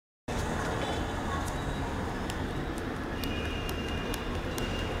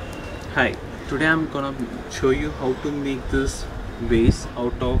Hi, today I'm gonna show you how to make this vase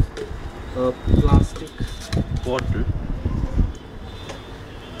out of a plastic bottle.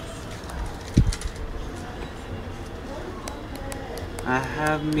 I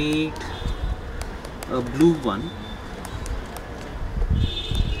have made a blue one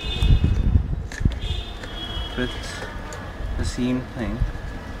with the same thing,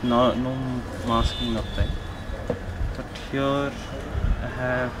 no masking of that. But here I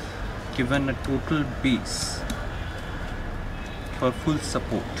have given a total base for full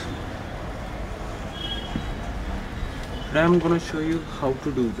support. Today I'm gonna show you how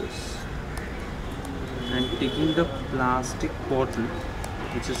to do this. And taking the plastic bottle,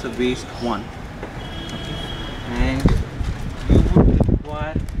 which is a waste one, okay, and you would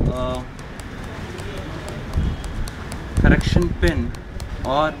require a correction pen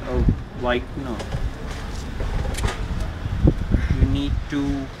or a whitener. You need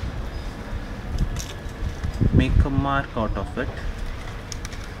to make a mark out of it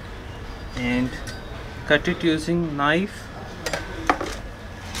and cut it using knife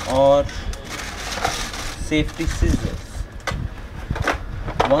or safety scissors.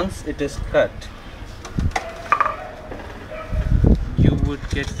 Once it is cut, you would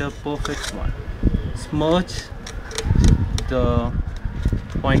get the perfect one. Smudge the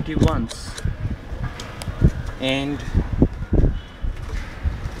pointy ones and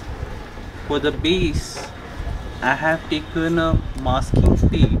for the base I have taken a masking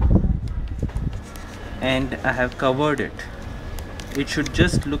tape and I have covered it. It should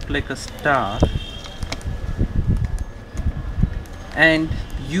just look like a star, and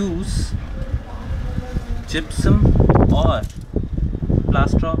use gypsum or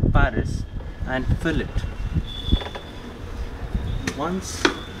plaster of Paris and fill it. Once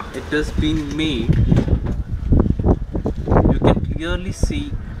it has been made, you can clearly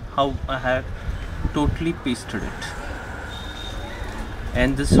see how I have totally pasted it,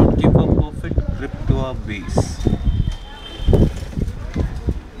 and this would give a perfect grip to our base.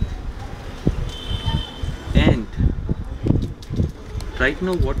 And right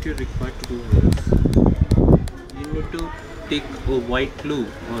now what you're required to do is you need to take a white glue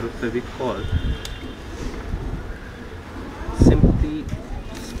or a Fevicol, simply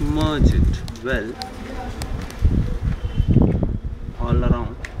smudge it well all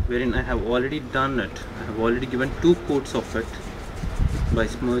around, wherein I have already done it. I have already given 2 coats of it by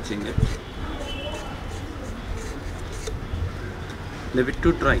smudging it. Leave it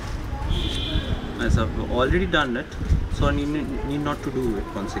to dry, as I've already done it, so I need not to do it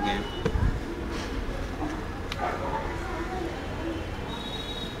once again.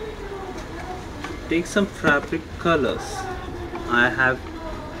 Take some fabric colors. I have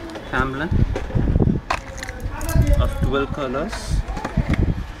Camlin of 12 colors.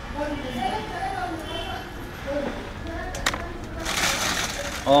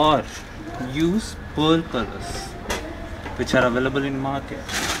 Or use pearl colors which are available in market.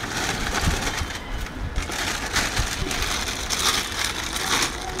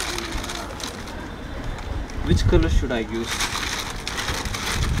 Which color should I use?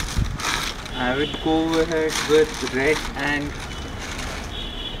 I would go ahead with red and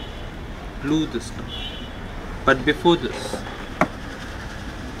blue this time. But before this,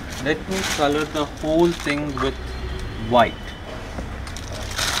 let me color the whole thing with white.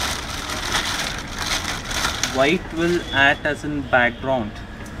 White will act as a background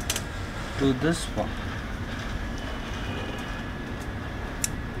to this one.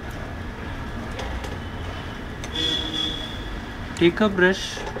 Take a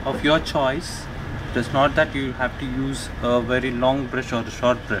brush of your choice. It is not that you have to use a very long brush or a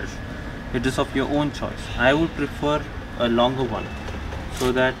short brush. It is of your own choice. I would prefer a longer one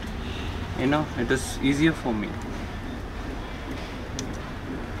so that it is easier for me.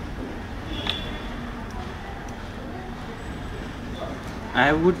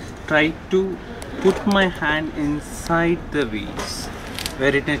 I would try to put my hand inside the vase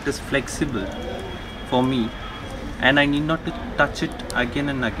where it is flexible for me, and I need not to touch it again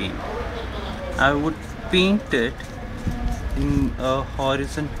and again. I would paint it in a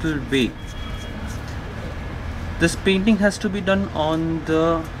horizontal way. This painting has to be done on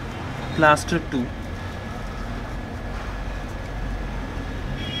the plaster too.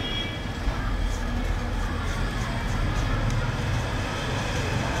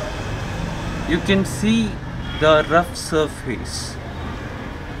 You can see the rough surface,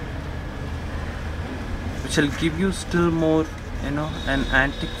 which will give you still more, an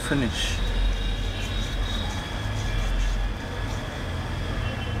antique finish.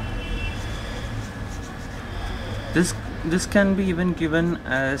 This This can be even given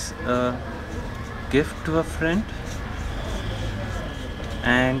as a gift to a friend,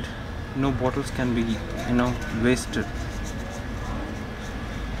 and no bottles can be wasted.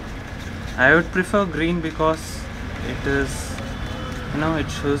 I would prefer green because it is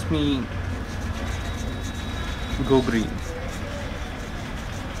it shows me go green.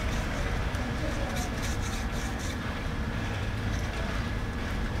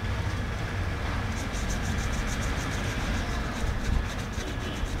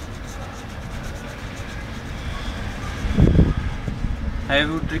 I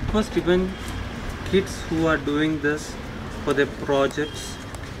would request even kids who are doing this for their projects,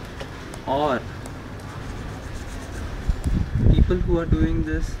 or people who are doing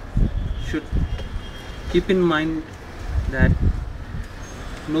this should keep in mind that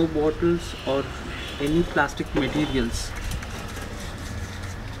no bottles or any plastic materials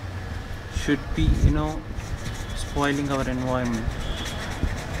should be spoiling our environment.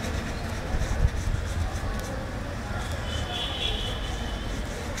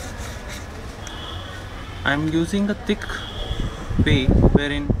 I'm using a thick way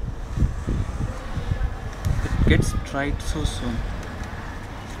wherein it gets dried so soon.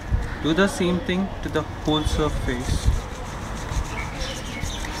 Do the same thing to the whole surface.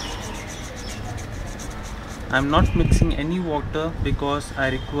 I'm not mixing any water because I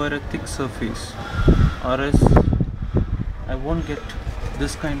require a thick surface, or else I won't get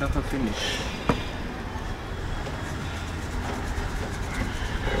this kind of a finish.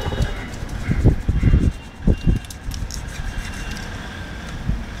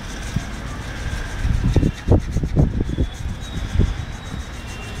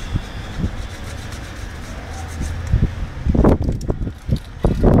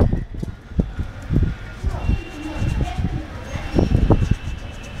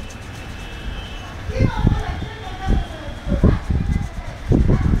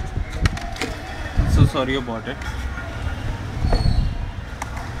 So sorry about it.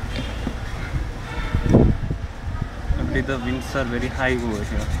 I believe the winds are very high over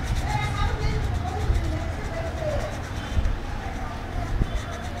here.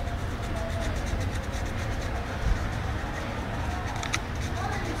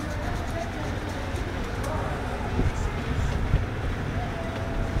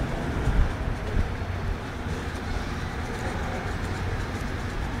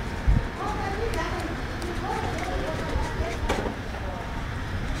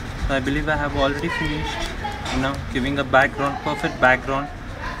 So I believe I have already finished giving a background, perfect background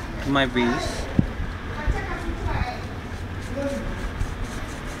to my vase.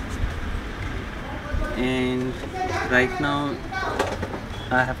 And right now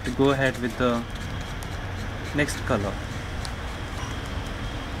I have to go ahead with the next color.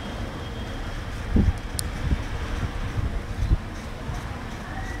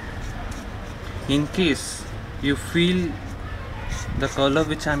 In case you feel the color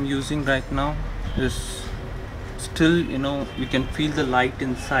which I'm using right now is still you can feel the light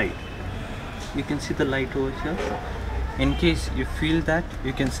inside, you can see the light over here. In case you feel that,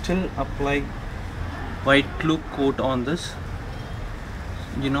 you can still apply white glue coat on this,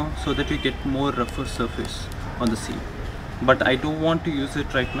 so that you get more rougher surface on the seam. But I don't want to use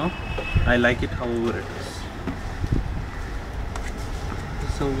it right now. I like it however it is.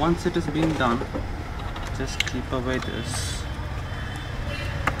 So once it is being done, just keep away this.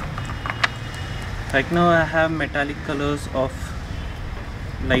 Right now I have metallic colors of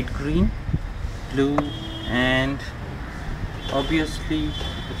light green, blue, and obviously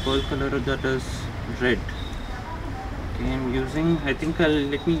the pearl color that is red. Okay, I'm using, I think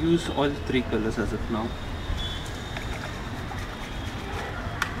let me use all three colors as of now.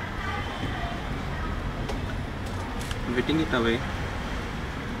 I'm wetting it away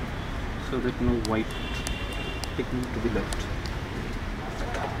so that no white pigment to be left.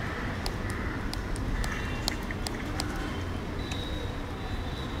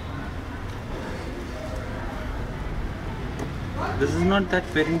 This is not that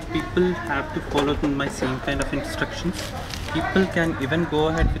wherein people have to follow my same kind of instructions. People can even go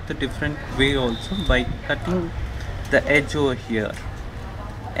ahead with a different way also by cutting the edge over here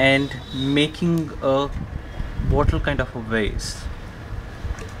and making a bottle kind of a vase.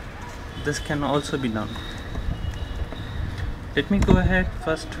 This can also be done. Let me go ahead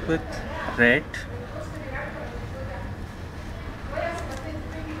first with red.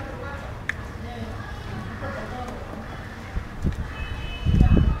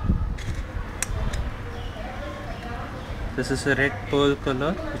 This is a red pearl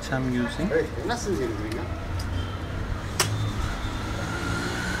color which I am using.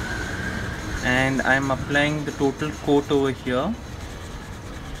 and I'm applying the total coat over here.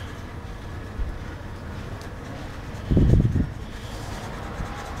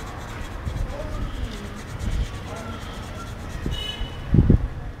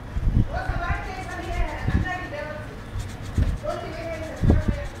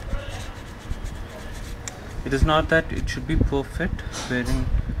 It is not that it should be perfect, wherein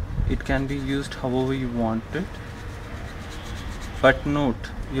it can be used however you want it. But note,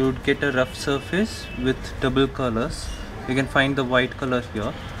 you would get a rough surface with double colors. You can find the white color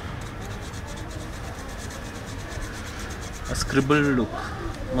here. A scribble look,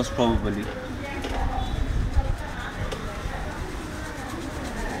 most probably.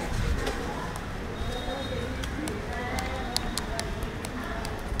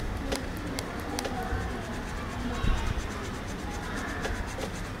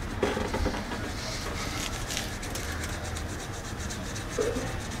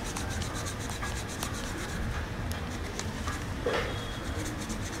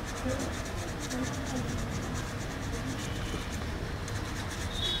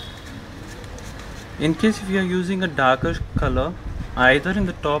 In case if you are using a darker color, either in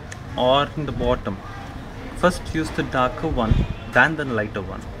the top or in the bottom, first use the darker one than the lighter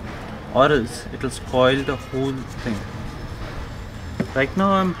one, or else it will spoil the whole thing. Right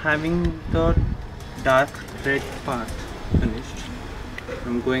now I'm having the dark red part finished.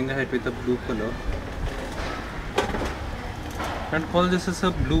 I'm going ahead with the blue color. I don't call this as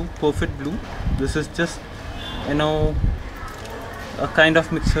a blue, perfect blue. This is just, you know, a kind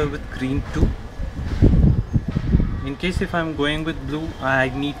of mixture with green too. In case if I'm going with blue, I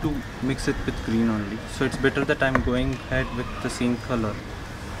need to mix it with green only. So it's better that I'm going ahead with the same color.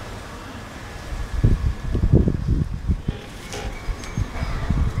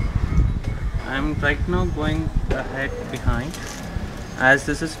 I'm right now going ahead behind. As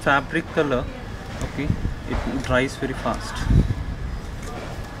this is fabric color, okay, it dries very fast.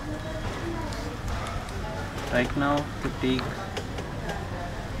 Right now to take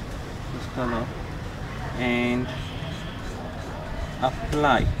this color and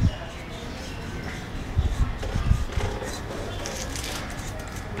apply.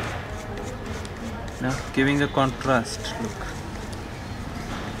 Now giving a contrast look.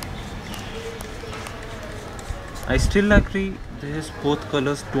 I still agree this both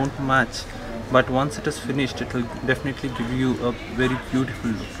colors don't match, but once it is finished it will definitely give you a very beautiful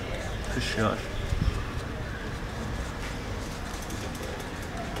look for sure.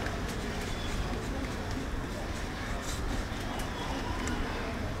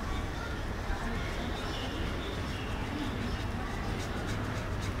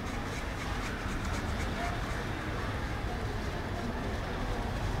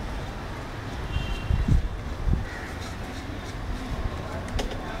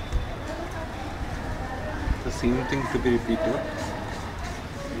 The same thing to be repeated.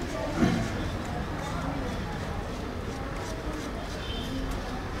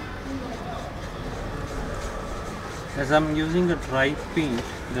 As I'm using a dry paint,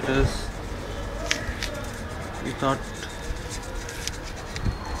 that is without,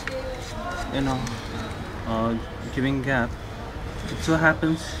 you know, giving gap, it so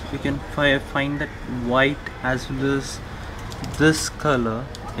happens you can find that white as well as this color,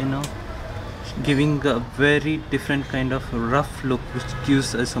 you know, giving a very different kind of rough look, which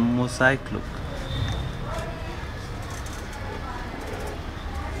gives us a mosaic look.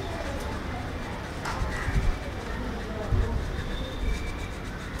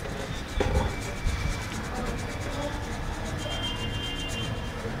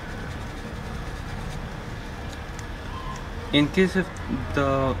 In case if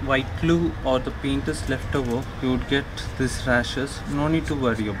the white glue or the paint is left over, you would get these rashes. No need to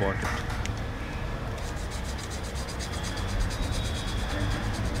worry about it.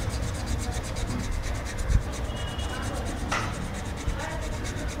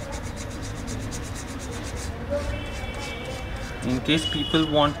 In case people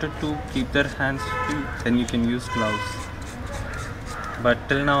wanted to keep their hands free, then you can use gloves. But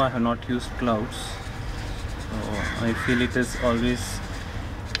till now I have not used gloves. So I feel it is always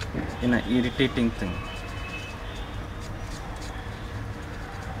an irritating thing.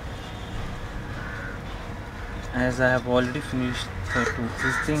 As I have already finished the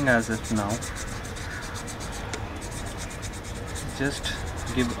total thing as of now, just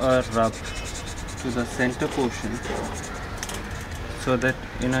give a rub to the center portion so that,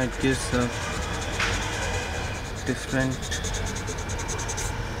 you know, it gives a different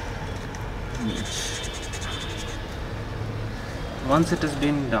image. Once it has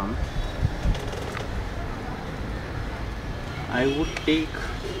been done, I would take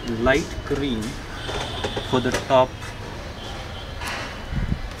light green for the top,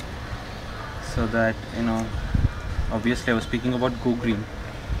 so that obviously I was speaking about go green.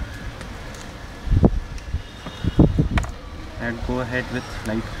 I'd go ahead with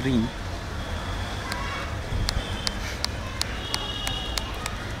light green.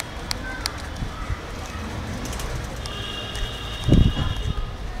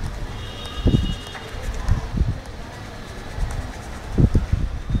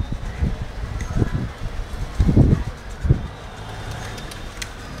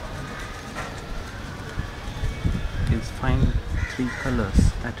 You can find 3 colors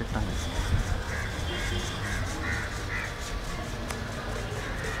at a time.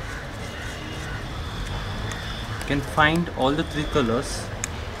 You can find all the 3 colors.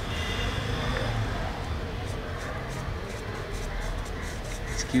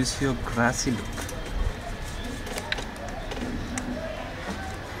 It gives you a grassy look.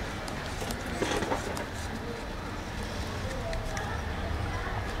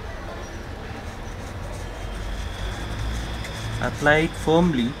 Apply it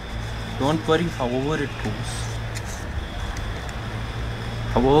firmly. Don't worry however it goes.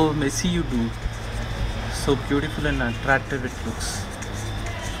 However messy you do, so beautiful and attractive it looks.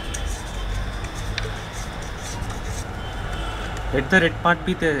 Let the red part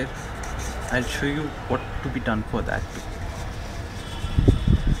be there. I'll show you what to be done for that too.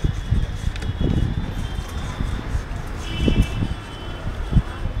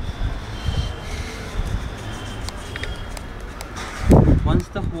 Once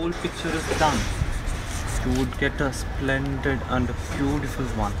the whole picture is done, you would get a splendid and a beautiful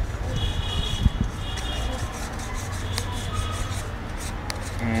one.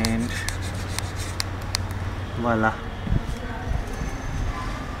 And voila.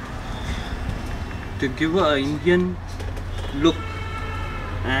 To give a Indian look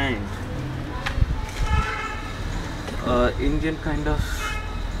and Indian kind of,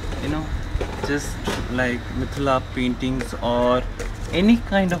 just like Mithila paintings or any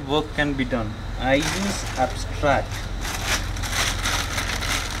kind of work can be done. I use abstract.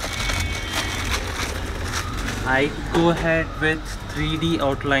 I go ahead with 3D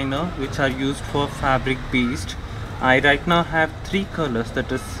outliner, which are used for fabric based. I right now have 3 colors, that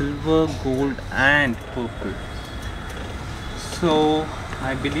is silver, gold and purple. So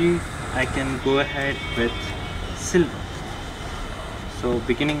I believe I can go ahead with silver. So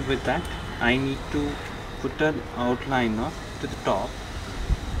beginning with that, I need to put an outliner to the top.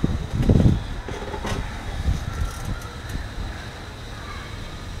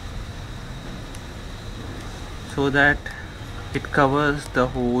 So that it covers the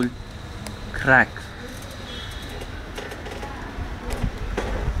whole crack.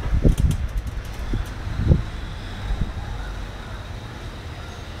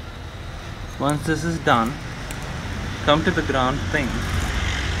 Once this is done, come to the ground thing.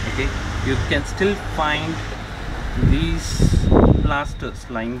 Okay, you can still find these plasters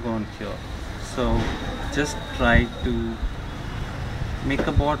lying on here, so just try to make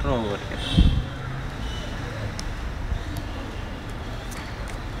a border over here.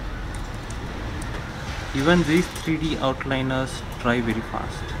 Even these 3D outliners dry very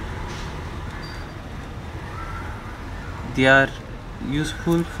fast. They are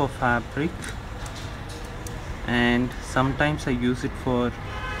useful for fabric, and sometimes I use it for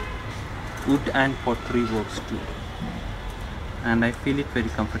wood and pottery works too, and I feel it very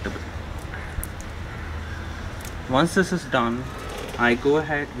comfortable. Once this is done, I go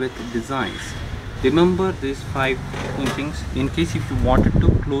ahead with designs. Remember these 5 things. In case if you wanted to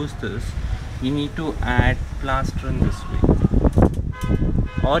close this, you need to add plaster in this way,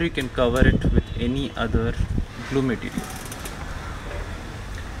 or you can cover it with any other glue material.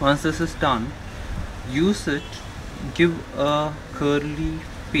 Once this is done, use it, give a curly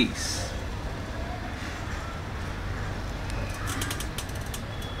face.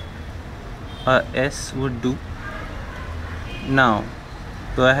 A S would do. Now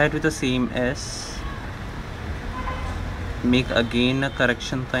go ahead with the same S, make again a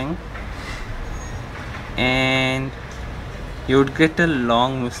correction thing, and you would get a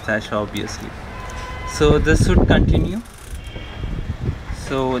long mustache obviously. So this would continue.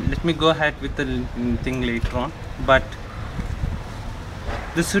 So let me go ahead with the thing later on, but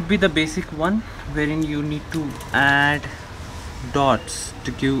this would be the basic one, wherein you need to add dots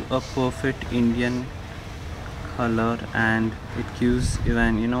to give a perfect Indian color, and it gives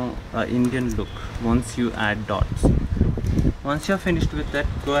even a Indian look once you add dots. Once you're finished with that,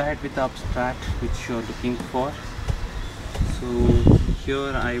 go ahead with the abstract which you're looking for. So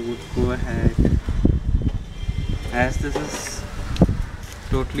here I would go ahead, as this is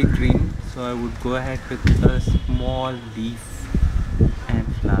totally green, so I would go ahead with a small leaf and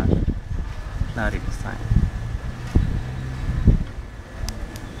flower design.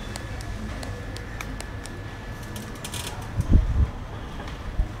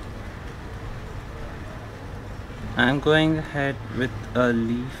 I'm going ahead with a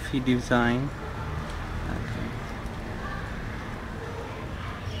leafy design. Okay.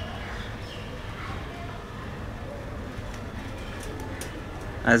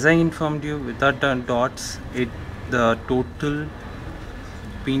 As I informed you, without the dots, the total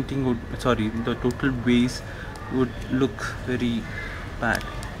painting would, the total base would look very bad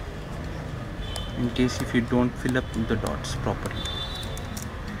in case if you don't fill up the dots properly.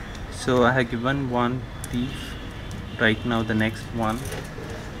 So I have given one leaf. Right now the next one.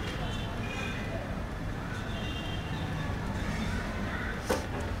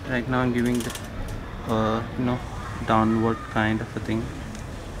 Right now I'm giving the downward kind of a thing.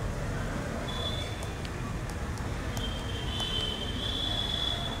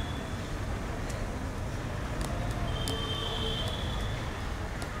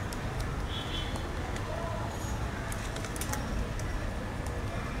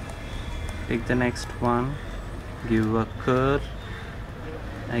 Take the next one, give a curl,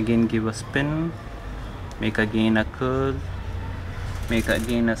 again give a spin, make again a curl, make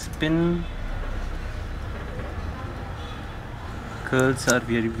again a spin. Curls are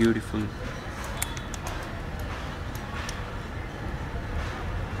very beautiful.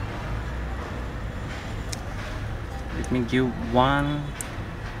 Let me give one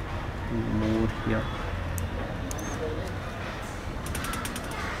more here.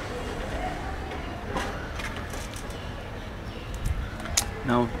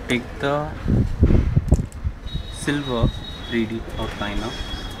 Now take the silver 3D outliner.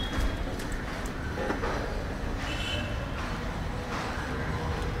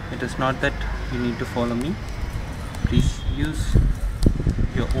 It is not that you need to follow me. Please use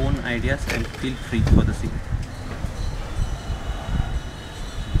your own ideas and feel free for the same.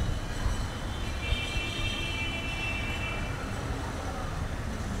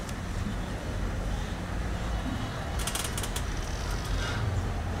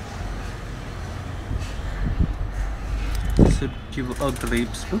 Should give a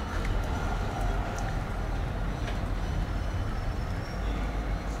grapes look.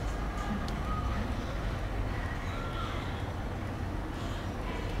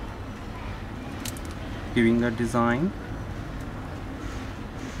 Giving a design.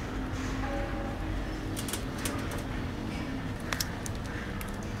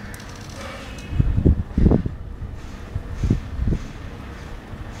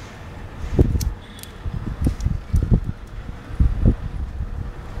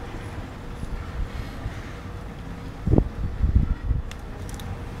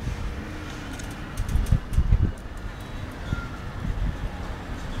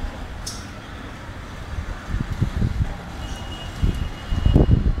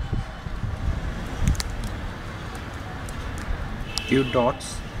 Few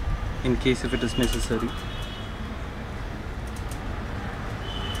dots in case if it is necessary.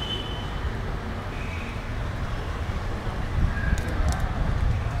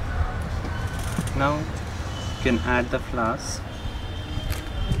 Now you can add the flowers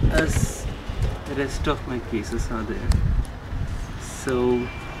as the rest of my cases are there. So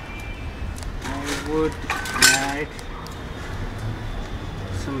I would add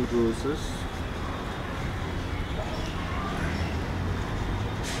some roses.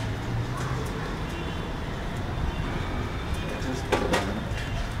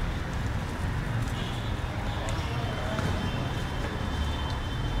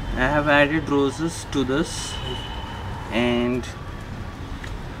 I have added roses to this, and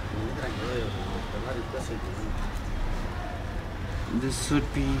this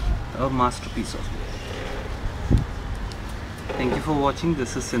would be a masterpiece of it. Thank you for watching.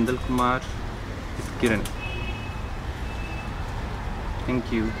 This is Sendal Kumar with Kiran.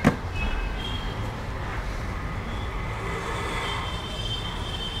 Thank you.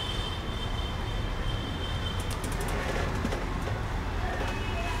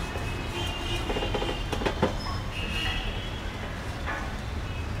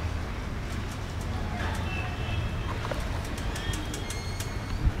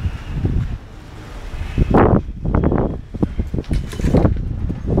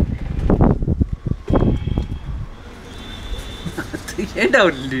 End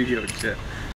out video.